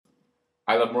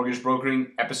I Love Mortgage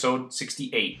Brokering, episode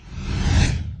 68.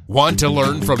 Want to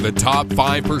learn from the top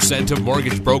 5% of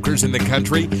mortgage brokers in the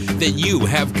country? Then you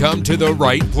have come to the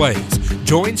right place.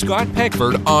 Join Scott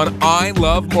Peckford on I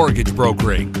Love Mortgage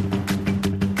Brokering.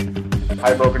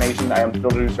 Hi, Broker Nation. I am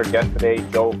thrilled to introduce our guest today,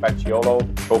 Joe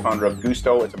Facciolo, co-founder of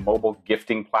Gusto. It's a mobile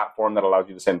gifting platform that allows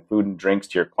you to send food and drinks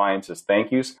to your clients as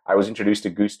thank yous. I was introduced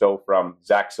to Gusto from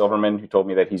Zach Silverman, who told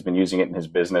me that he's been using it in his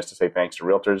business to say thanks to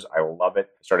realtors. I love it.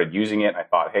 I started using it, and I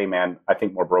thought, hey, man, I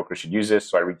think more brokers should use this.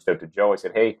 So I reached out to Joe. I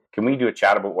said, hey, can we do a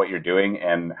chat about what you're doing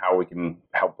and how we can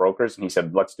help brokers? And he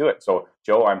said, let's do it. So,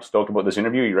 Joe, I'm stoked about this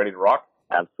interview. You ready to rock?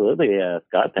 Absolutely.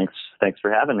 Scott, thanks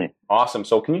for having me. Awesome.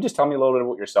 So can you just tell me a little bit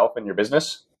about yourself and your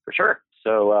business? For sure.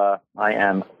 So I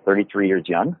am 33 years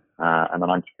young. I'm an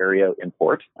Ontario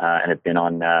import and have been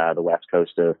on the west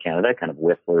coast of Canada, kind of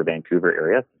Whistler, Vancouver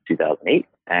area, 2008.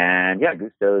 And yeah,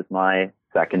 Gusto is my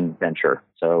second venture.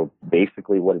 So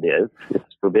basically what it is, it's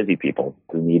for busy people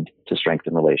who need to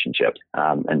strengthen relationships.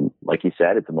 And like you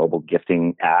said, it's a mobile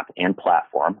gifting app and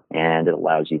platform, and it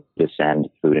allows you to send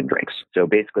food and drinks. So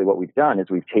basically what we've done is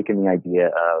we've taken the idea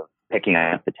of picking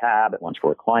up the tab at lunch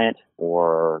for a client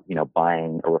or,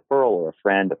 buying a referral or a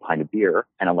friend a pint of beer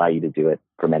and allow you to do it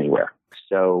from anywhere.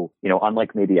 So,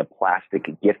 unlike maybe a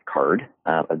plastic gift card,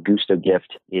 a Gusto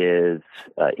gift is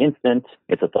instant.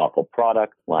 It's a thoughtful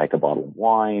product like a bottle of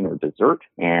wine or dessert.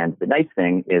 And the nice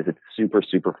thing is it's super,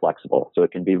 super flexible. So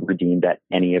it can be redeemed at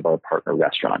any of our partner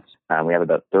restaurants. We have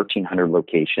about 1,300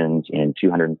 locations in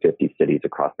 250 cities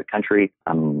across the country.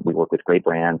 We work with great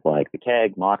brands like The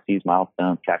Keg, Moxie's,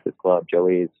 Milestones, Cactus Club,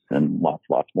 Joey's, and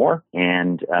lots more.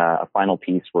 And a final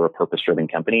piece, we're a purpose-driven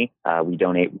company. We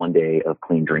donate 1 day of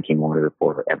clean drinking water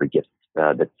for every gift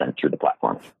that's sent through the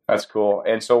platform. That's cool.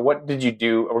 And so what did you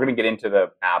do? We're going to get into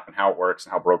the app and how it works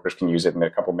and how brokers can use it in a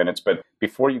couple minutes. But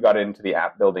before you got into the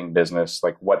app building business,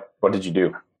 what did you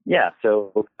do? Yeah.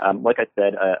 So like I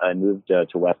said, I moved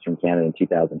to Western Canada in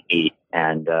 2008.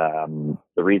 And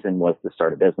the reason was to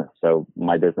start a business. So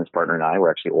my business partner and I were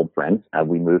actually old friends.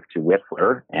 We moved to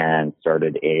Whistler and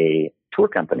started a tour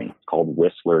company called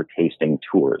Whistler Tasting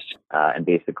Tours. And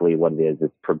basically what it is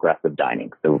progressive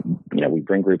dining. So, we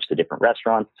bring groups to different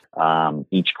restaurants.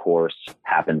 Each course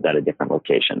happens at a different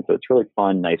location. So it's really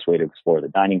fun, nice way to explore the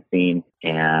dining scene.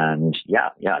 And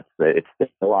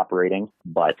it's still operating.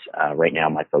 But right now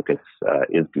my focus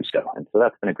is Gusto. And so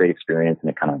that's been a great experience, and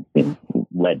it kind of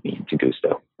led me to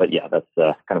Gusto. But yeah, that's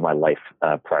kind of my life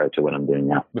prior to what I'm doing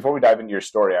now. Before we dive into your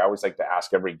story, I always like to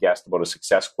ask every guest about a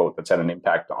success quote that's had an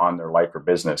impact on their life or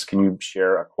business. Can you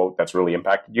share a quote that's really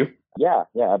impacted you? Yeah,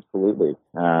 absolutely.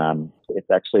 It's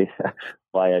actually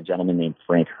by a gentleman named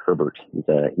Frank Herbert. He's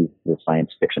a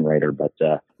science fiction writer, but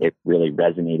it really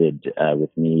resonated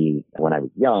with me when I was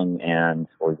young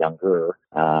or younger,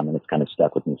 and it's kind of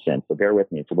stuck with me since. So bear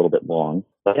with me; it's a little bit long,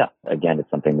 but yeah, again,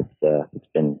 it's something that's it's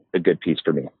been a good piece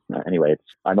for me. Anyway,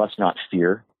 I must not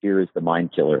fear. Fear is the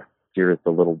mind killer. Fear is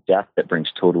the little death that brings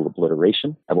total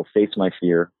obliteration. I will face my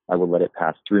fear. I will let it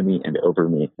pass through me and over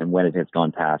me. And when it has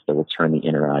gone past, I will turn the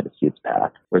inner eye to see its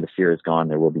path. Where the fear is gone,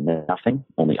 there will be nothing.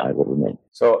 Only I will remain.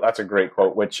 So that's a great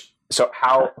quote, so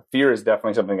how fear is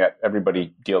definitely something that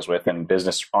everybody deals with in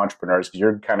business entrepreneurs, because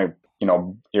you're kind of,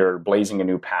 you're blazing a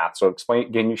new path. So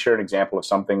can you share an example of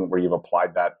something where you've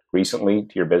applied that recently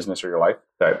to your business or your life?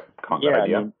 That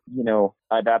idea?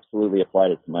 I've absolutely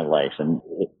applied it to my life. And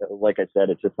like I said,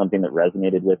 it's just something that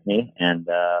resonated with me. And,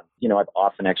 I've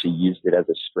often actually used it as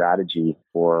a strategy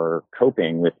for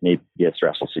coping with maybe a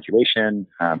stressful situation.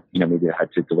 Maybe I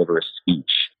had to deliver a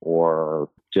speech or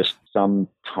just some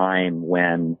time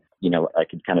when, I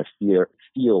could kind of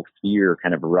feel fear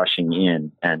kind of rushing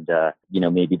in, and,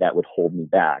 maybe that would hold me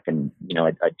back. And,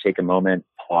 I'd take a moment,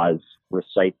 pause,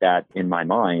 recite that in my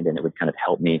mind, and it would kind of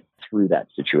help me through that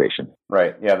situation.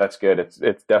 Right. Yeah, that's good.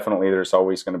 It's definitely, there's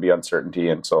always going to be uncertainty.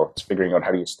 And so it's figuring out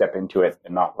how do you step into it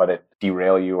and not let it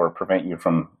derail you or prevent you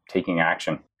from taking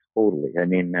action. Totally. I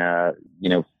mean,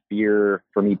 fear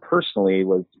for me personally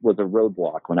was a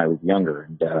roadblock when I was younger.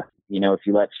 And, if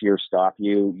you let fear stop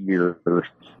you,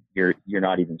 you're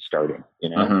not even starting,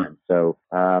 Mm-hmm. And so,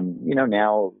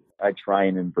 now I try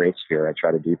and embrace fear. I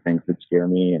try to do things that scare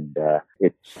me, and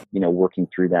it's working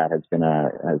through that has been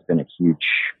a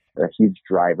huge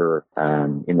driver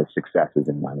in the successes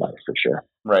in my life for sure.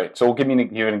 Right. So give an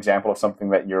example of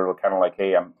something that you're kind of like,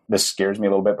 hey, this scares me a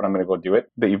little bit, but I'm going to go do it,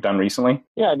 that you've done recently.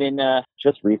 Yeah, I mean,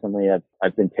 just recently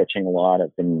I've been pitching a lot.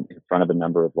 I've been in front of a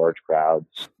number of large crowds.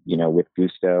 With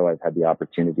Gusto, I've had the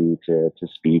opportunity to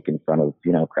speak in front of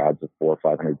crowds of 400 or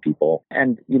 500 people,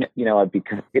 and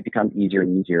it becomes easier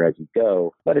and easier as you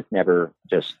go, but it's never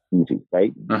just easy,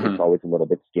 right? Mm-hmm. It's always a little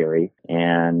bit scary,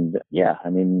 and yeah, I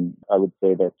mean, I would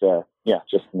say that,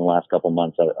 just in the last couple of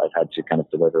months, I've had to kind of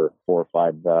deliver 4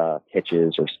 or 5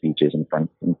 pitches or speeches in front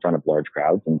of large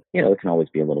crowds. And, it can always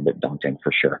be a little bit daunting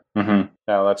for sure. Mm-hmm.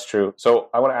 No, that's true. So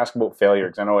I want to ask about failure,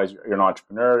 because I know as you're an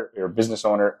entrepreneur, you're a business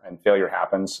owner, and failure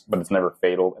happens, but it's never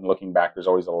fatal. And looking back, there's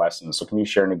always a lesson. So can you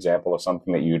share an example of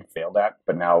something that you'd failed at,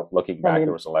 but now looking back,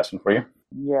 there was a lesson for you?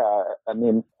 Yeah, I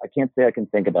mean, I can't say I can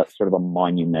think about sort of a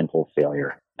monumental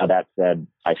failure. Now, that said,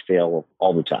 I fail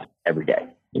all the time, every day.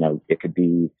 It could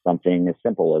be something as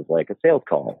simple as like a sales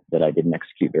call that I didn't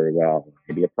execute very well,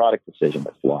 maybe a product decision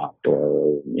that flopped,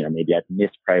 or, maybe I'd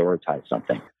misprioritized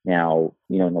something. Now,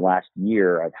 in the last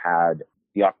year, I've had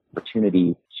the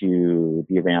opportunity to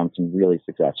be around some really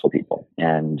successful people.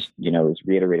 And, it was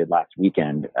reiterated last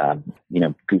weekend,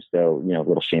 Gusto, a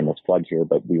little shameless plug here,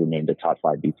 but we were named a top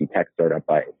 5 BC tech startup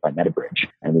by Metabridge,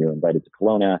 and we were invited to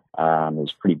Kelowna. It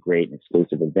was a pretty great and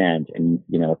exclusive event. And,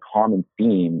 a common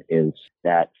theme is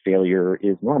that failure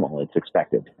is normal. It's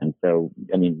expected. And so,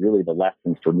 I mean, really the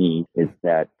lesson for me is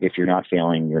that if you're not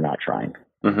failing, you're not trying.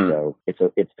 Mm-hmm. So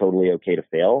it's totally okay to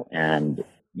fail. And,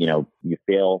 you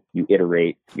fail, you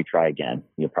iterate, you try again.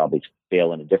 You'll probably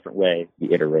fail in a different way. You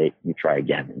iterate, you try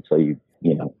again until you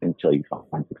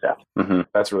find success. Mm-hmm.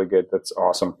 That's really good. That's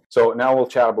awesome. So now we'll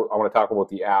chat about, I want to talk about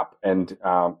the app. And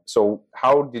so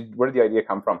where did the idea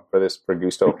come from for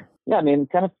Gusto? Yeah, I mean, it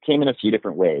kind of came in a few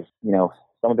different ways.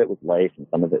 Some of it was life and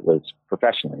some of it was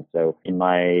professionally. So in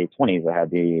my 20s, I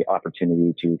had the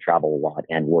opportunity to travel a lot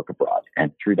and work abroad.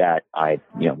 And through that, I,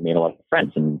 made a lot of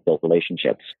friends and built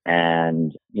relationships.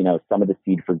 And, some of the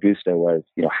seed for Gusto was,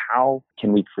 how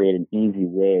can we create an easy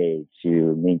way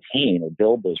to maintain or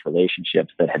build those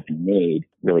relationships that have been made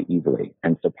really easily?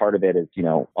 And so part of it is,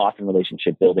 often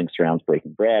relationship building surrounds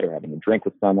breaking bread or having a drink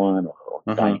with someone or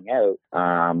mm-hmm. dining out.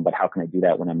 But how can I do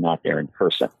that when I'm not there in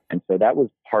person? And so that was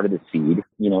part of the seed.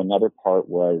 Another part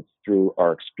was through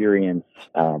our experience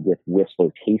with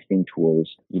Whistler tasting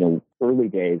tours. Early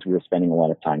days, we were spending a lot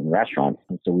of time in restaurants.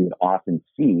 And so we would often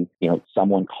see,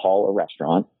 someone call a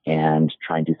restaurant and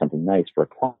try and do something nice for a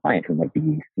client who might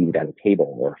be seated at a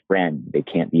table, or a friend. They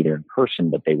can't be there in person,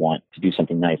 but they want to do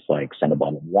something nice, like send a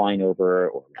bottle of wine over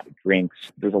or have drinks.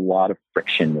 There's a lot of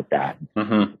friction with that.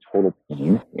 Mm-hmm. Total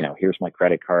pain. Here's my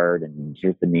credit card and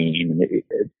here's the name.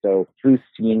 And so through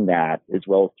seeing that, as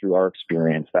well as through our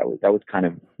experience, that was kind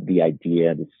of the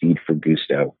idea, the seed for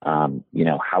Gusto.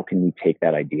 How can we take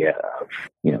that idea of,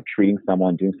 treating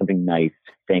someone, doing something nice,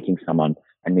 thanking someone,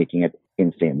 and making it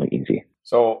insanely easy?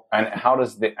 So, and how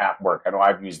does the app work? I know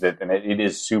I've used it, and it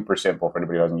is super simple for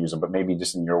anybody who doesn't use it, but maybe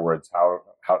just in your words,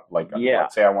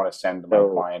 let's say I want to send my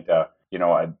client a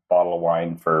bottle of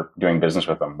wine for doing business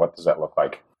with them. What does that look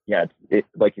like? Yeah,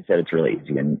 like you said, it's really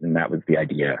easy. And that was the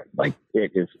idea. Like,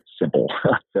 it is simple.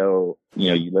 So,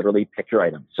 you literally pick your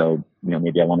item. So,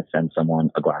 maybe I want to send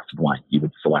someone a glass of wine. You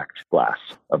would select glass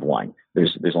of wine.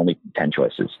 There's only 10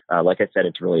 choices. Like I said,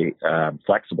 it's really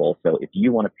flexible. So if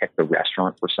you want to pick the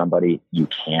restaurant for somebody, you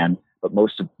can. But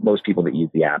most people that use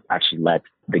the app actually let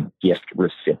the gift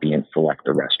recipient select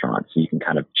the restaurant. So you can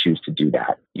kind of choose to do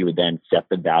that. You would then set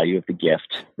the value of the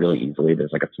gift really easily.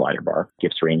 There's like a slider bar.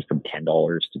 Gifts range from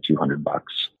 $10 to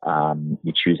 $200.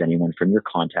 You choose anyone from your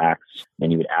contacts.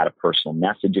 Then you would add a personal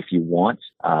message if you want,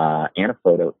 and a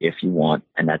photo if you want.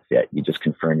 And that's it. You just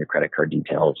confirm your credit card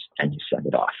details and you send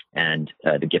it off. And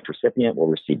the gift recipient will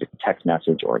receive a text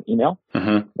message or an email.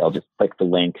 Mm-hmm. They'll just click the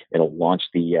link. It'll launch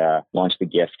the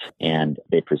gift, and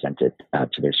they present it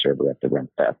to their server at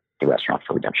the restaurant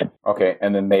for redemption. Okay,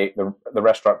 and then the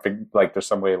restaurant, like, there's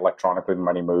some way electronically the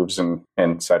money moves and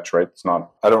such, right? It's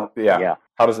not. I don't. Yeah.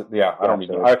 How does it? Yeah, I don't need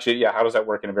to know. Actually, yeah. How does that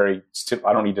work in a very?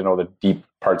 I don't need to know the deep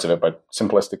parts of it, but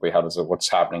simplistically, what's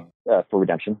happening? For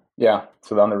redemption. Yeah.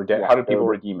 So on the how do people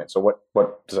redeem it? So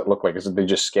what does it look like? Is it they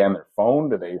just scan their phone?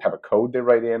 Do they have a code they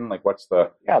write in? Like, what's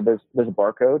the? Yeah, there's a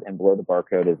barcode, and below the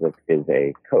barcode is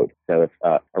a code. So if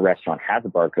a restaurant has a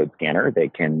barcode scanner, they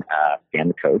can scan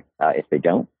the code. If they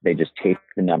don't, they just take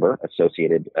the number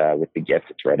associated with the gift.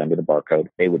 It's right under the barcode.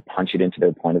 They would punch it into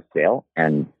their point of sale,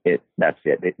 and that's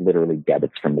it. It literally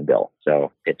debits from the bill.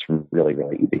 So it's really,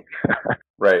 really easy.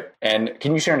 Right. And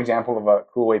can you share an example of a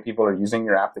cool way people are using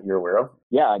your app that you're aware of?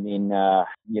 Yeah, I mean,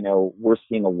 we're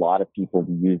seeing a lot of people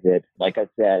use it, like I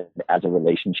said, as a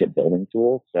relationship building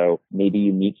tool. So maybe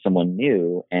you meet someone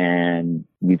new and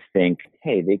you think,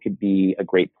 hey, they could be a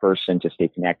great person to stay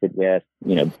connected with.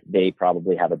 They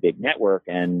probably have a big network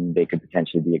and they could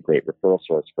potentially be a great referral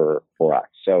source for us.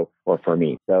 Or for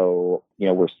me. So,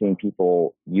 we're seeing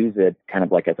people use it kind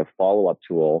of like as a follow-up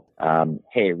tool.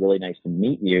 Hey, really nice to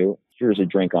meet you. Here's a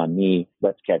drink on me.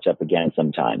 Let's catch up again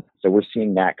sometime. So we're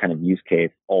seeing that kind of use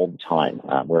case all the time,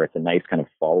 where it's a nice kind of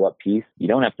follow-up piece. You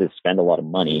don't have to spend a lot of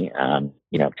money, $10,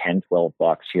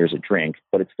 $12, here's a drink,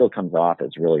 but it still comes off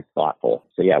as really thoughtful.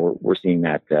 So yeah, we're seeing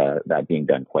that being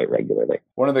done quite regularly.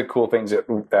 One of the cool things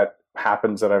that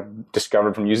happens that I've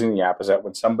discovered from using the app is that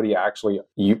when somebody actually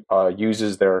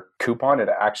uses their coupon,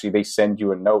 they send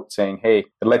you a note saying, hey,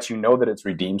 it lets you know that it's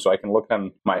redeemed. So I can look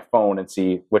on my phone and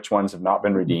see which ones have not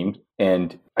been redeemed.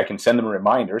 And I can send them a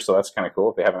reminder. So that's kind of cool.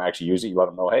 If they haven't actually used it, you let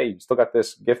them know, hey, you still got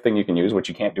this gift thing you can use, which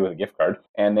you can't do with a gift card.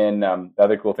 And then the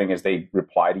other cool thing is they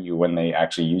reply to you when they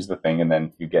actually use the thing. And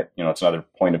then you get, it's another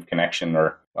point of connection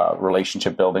or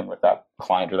relationship building with that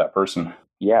client or that person.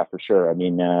 Yeah, for sure. I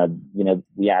mean,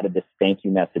 we added this thank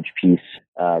you message piece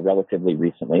relatively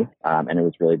recently, and it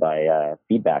was really by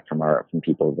feedback from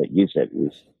people that used it. It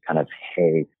was kind of,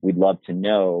 hey, we'd love to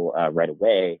know right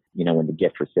away, when the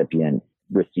gift recipient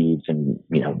receives and,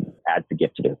 adds the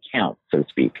gift to their account, so to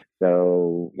speak.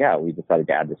 So yeah, we decided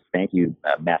to add this thank you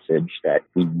message that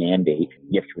we mandate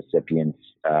gift recipients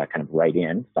kind of write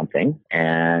in something,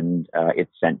 and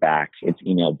it's sent back, it's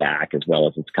emailed back, as well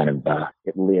as it's kind of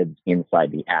it lives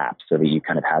inside the app, so that you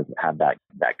kind of have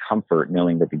that comfort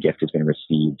knowing that the gift has been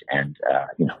received and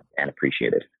and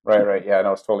appreciated. Right. Yeah,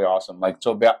 no, it's totally awesome.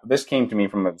 This came to me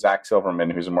from Zach Silverman,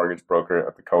 who's a mortgage broker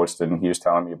at the Coast, and he was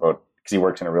telling me about, because he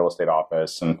works in a real estate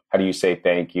office, and how do you say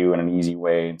thank you in an easy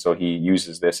way? And so he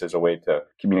uses this as a way to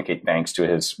communicate thanks to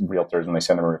his realtors when they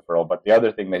send him a referral. But the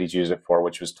other thing that he's used it for,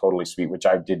 which was totally sweet, which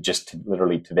I did just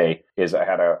literally today, is I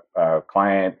had a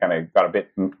client kind of got a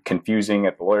bit confusing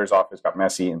at the lawyer's office, got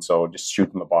messy. And so just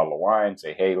shoot them a bottle of wine,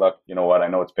 say, hey, look, you know what? I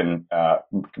know it's been a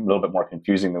little bit more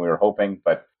confusing than we were hoping,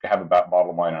 but have a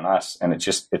bottle of wine on us. And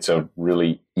it's a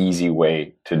really easy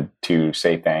way to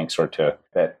say thanks, or to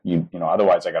that,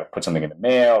 otherwise I got to put something in the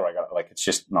mail, or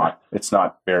it's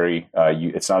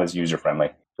not as user friendly.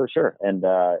 For sure. And,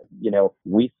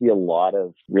 we see a lot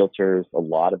of realtors, a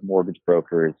lot of mortgage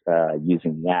brokers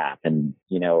using the app. And,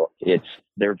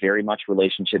 they're very much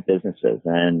relationship businesses,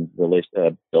 and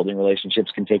building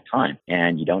relationships can take time.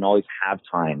 And you don't always have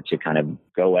time to kind of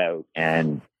go out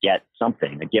and get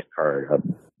something, a gift card,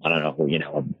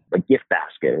 a gift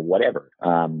basket or whatever.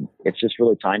 It's just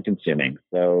really time consuming.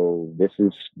 So this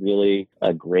is really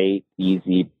a great,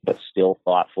 easy, but still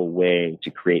thoughtful way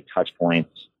to create touch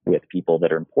points with people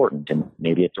that are important. And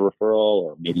maybe it's a referral,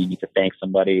 or maybe you need to thank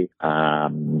somebody.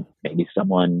 Maybe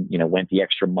someone, went the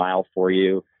extra mile for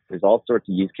you. There's all sorts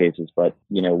of use cases, but,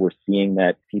 we're seeing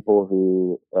that people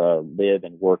who live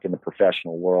and work in the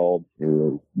professional world,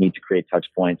 who need to create touch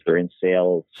points, they're in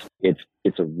sales,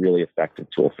 it's a really effective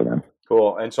tool for them.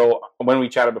 Cool. And so when we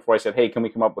chatted before, I said, hey, can we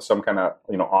come up with some kind of,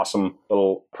 awesome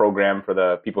little program for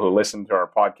the people who listen to our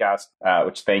podcast,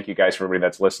 which thank you guys for everybody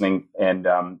that's listening. And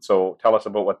so tell us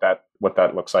about what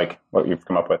that looks like, what you've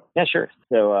come up with. Yeah, sure.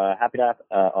 So happy to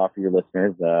offer your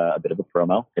listeners a bit of a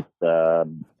promo.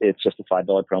 It's just a $5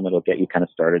 promo that'll get you kind of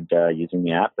started using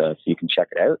the app, so you can check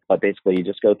it out. But basically, you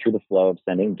just go through the flow of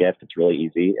sending a gift. It's really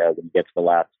easy. When you get to the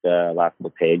last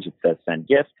little page, it says send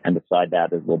gift, and beside that,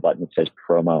 there's a little button that says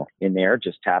promo. In there,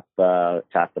 just tap the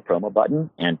promo button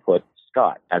and put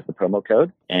Scott as the promo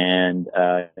code, and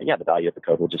the value of the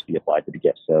code will just be applied to the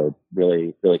gift. So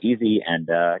really, really easy, and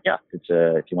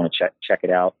if you want to check it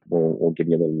out, we'll give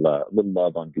you a little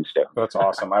love on Gusto. That's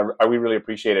awesome. We really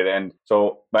appreciate it. And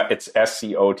so, but it's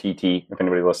SCOTT. If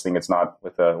anybody listening, it's not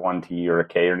with a 1T or a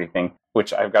K or anything.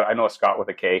 Which I know a Scott with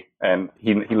a K, and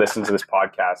he listens to this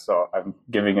podcast, so I'm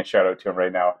giving a shout out to him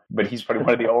right now. But he's probably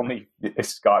one of the only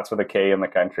Scots with a K in the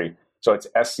country. So it's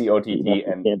SCOTT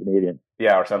and Canadian.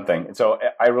 Yeah, or something. And so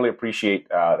I really appreciate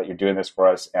that you're doing this for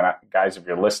us. And guys, if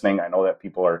you're listening, I know that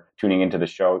people are tuning into the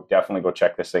show. Definitely go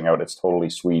check this thing out. It's totally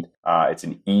sweet. It's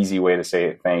an easy way to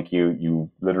say thank you. You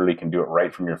literally can do it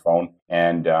right from your phone.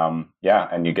 And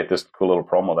and you get this cool little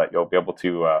promo that you'll be able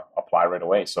to apply right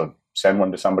away. So send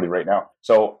one to somebody right now.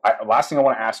 So last thing I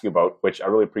want to ask you about, which I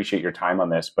really appreciate your time on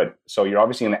this, but so you're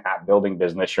obviously in the app building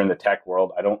business. You're in the tech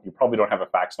world. You probably don't have a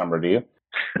fax number, do you?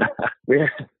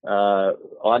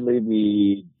 Oddly,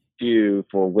 we do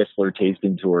for Whistler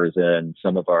tasting tours, and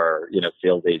some of our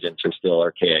sales agents are still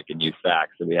archaic and use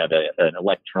fax. So we have an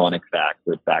electronic fax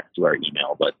that fax to our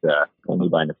email, but only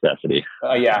by necessity.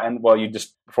 And well, you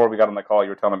just before we got on the call, you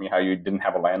were telling me how you didn't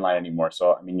have a landline anymore.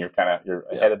 So, I mean, you're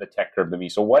ahead of the tech curve than me.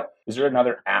 So is there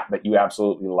another app that you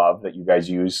absolutely love that you guys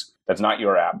use? That's not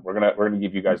your app. We're gonna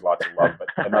give you guys lots of love, but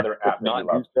another app that you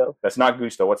love. Gusto. That's not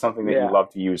Gusto. What's something that you love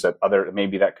to use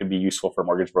maybe that could be useful for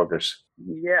mortgage brokers?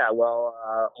 Yeah, well,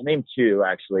 I'll name two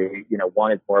actually.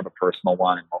 One is more of a personal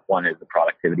one, and one is the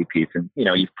productivity piece. And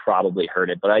you've probably heard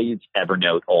it, but I use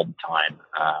Evernote all the time.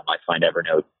 I find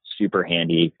Evernote super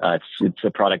handy. It's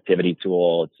a productivity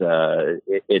tool.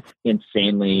 It's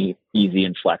insanely easy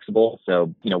and flexible.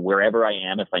 So, wherever I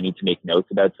am, if I need to make notes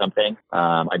about something,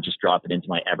 I just drop it into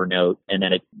my Evernote, and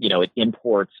then it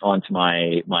imports onto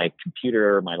my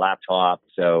computer, my laptop.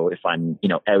 So if I'm,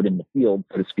 out in the field,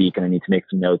 so to speak, and I need to make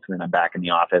some notes, and then I'm back in the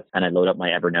office and I load up my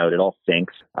Evernote, it all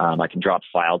syncs. I can drop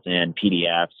files in,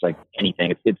 PDFs, like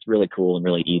anything. It's really cool and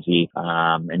really easy.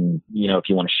 And, if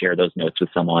you want to share those notes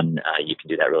with someone, you can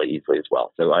do that really easily as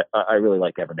well. So I really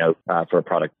like Evernote for a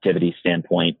productivity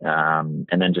standpoint. And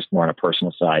then just more on a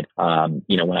personal side,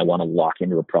 when I want to lock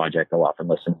into a project, I'll often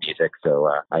listen to music. So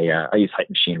I use Hype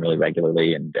Machine really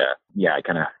regularly, and I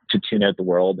kind of to tune out the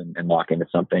world and lock into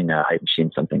something. Hype Machine,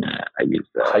 something I use.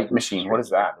 Hype Machine, what is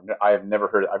that? I've never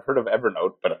heard. I've heard of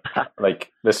Evernote, but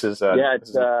this is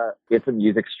it's a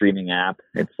music streaming app.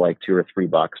 It's like $2 or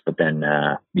 $3, but then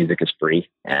music is free,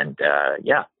 and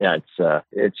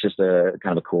it's just a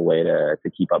kind of a cool way to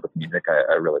keep up with music.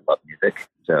 I really love music,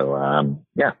 so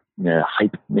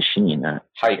Hype Machine.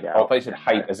 Hype. I thought you said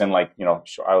hype as in I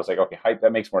was like, okay, hype,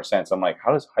 that makes more sense. I'm like,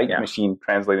 how does Hype Machine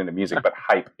translate into music? But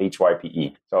hype,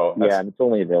 HYPE. So and it's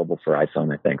only available for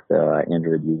iPhone, I think. So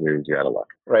Android users, you're out of luck.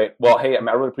 Right. Well, hey, I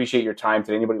really appreciate your time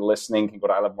today. Anybody listening can go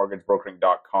to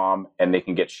ilovemortgagebrokering.com and they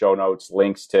can get show notes,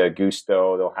 links to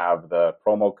Gusto. They'll have the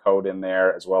promo code in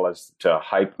there, as well as to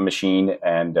Hype Machine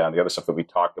and the other stuff that we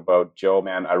talked about. Joe,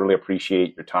 man, I really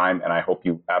appreciate your time, and I hope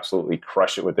you absolutely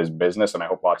crush it with this business, and I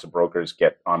hope lots of brokers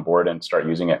get on board and start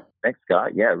using it. Thanks,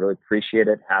 Scott. Yeah, really appreciate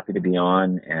it. Happy to be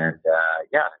on, and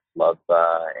love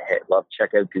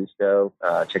check out Gusto.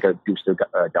 Check out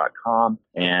gusto.com,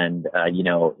 and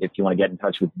if you want to get in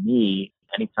touch with me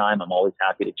anytime, I'm always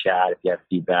happy to chat. If you have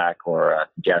feedback or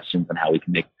suggestions on how we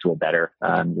can make the tool better,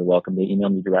 you're welcome to email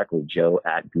me directly,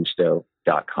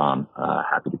 joe@gusto.com.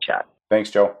 Happy to chat.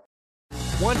 Thanks, Joe.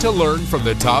 Want to learn from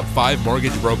the top 5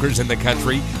 mortgage brokers in the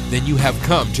country? Then you have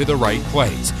come to the right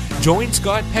place. Join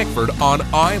Scott Peckford on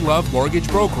I Love Mortgage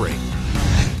Brokering.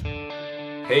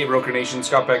 Hey, Broker Nation,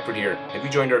 Scott Peckford here. Have you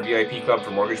joined our VIP club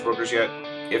for mortgage brokers yet?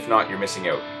 If not, you're missing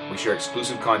out. We share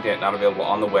exclusive content not available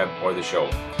on the web or the show.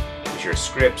 We share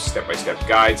scripts, step-by-step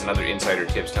guides, and other insider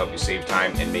tips to help you save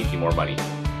time and make you more money.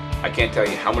 I can't tell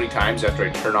you how many times after I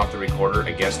turn off the recorder,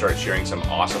 a guest starts sharing some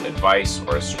awesome advice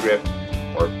or a script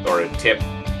or a tip,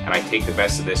 and I take the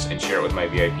best of this and share it with my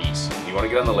VIPs. If you want to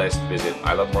get on the list, visit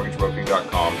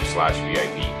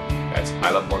ilovemortgagebrokering.com/VIP. That's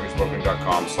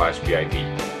ilovemortgagebrokering.com/VIP.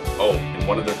 Oh, and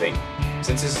one other thing.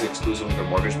 Since this is exclusively for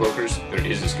mortgage brokers, there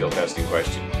is a skill testing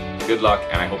question. Good luck,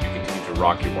 and I hope you continue to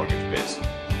rock your mortgage biz.